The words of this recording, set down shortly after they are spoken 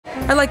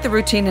I like the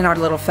routine in our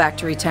little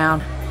factory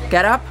town.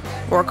 Get up,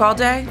 work all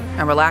day,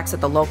 and relax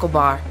at the local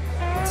bar.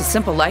 It's a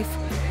simple life,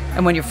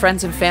 and when your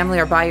friends and family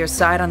are by your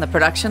side on the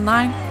production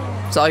line,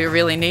 it's all you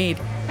really need.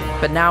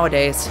 But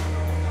nowadays,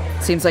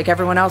 it seems like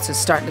everyone else is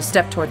starting to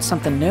step towards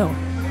something new,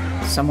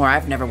 somewhere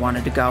I've never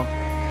wanted to go.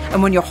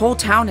 And when your whole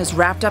town is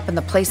wrapped up in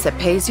the place that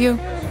pays you,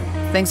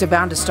 things are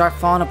bound to start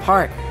falling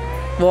apart.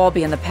 We'll all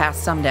be in the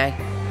past someday.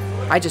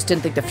 I just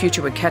didn't think the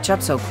future would catch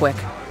up so quick.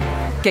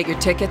 Get your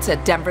tickets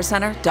at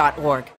denvercenter.org.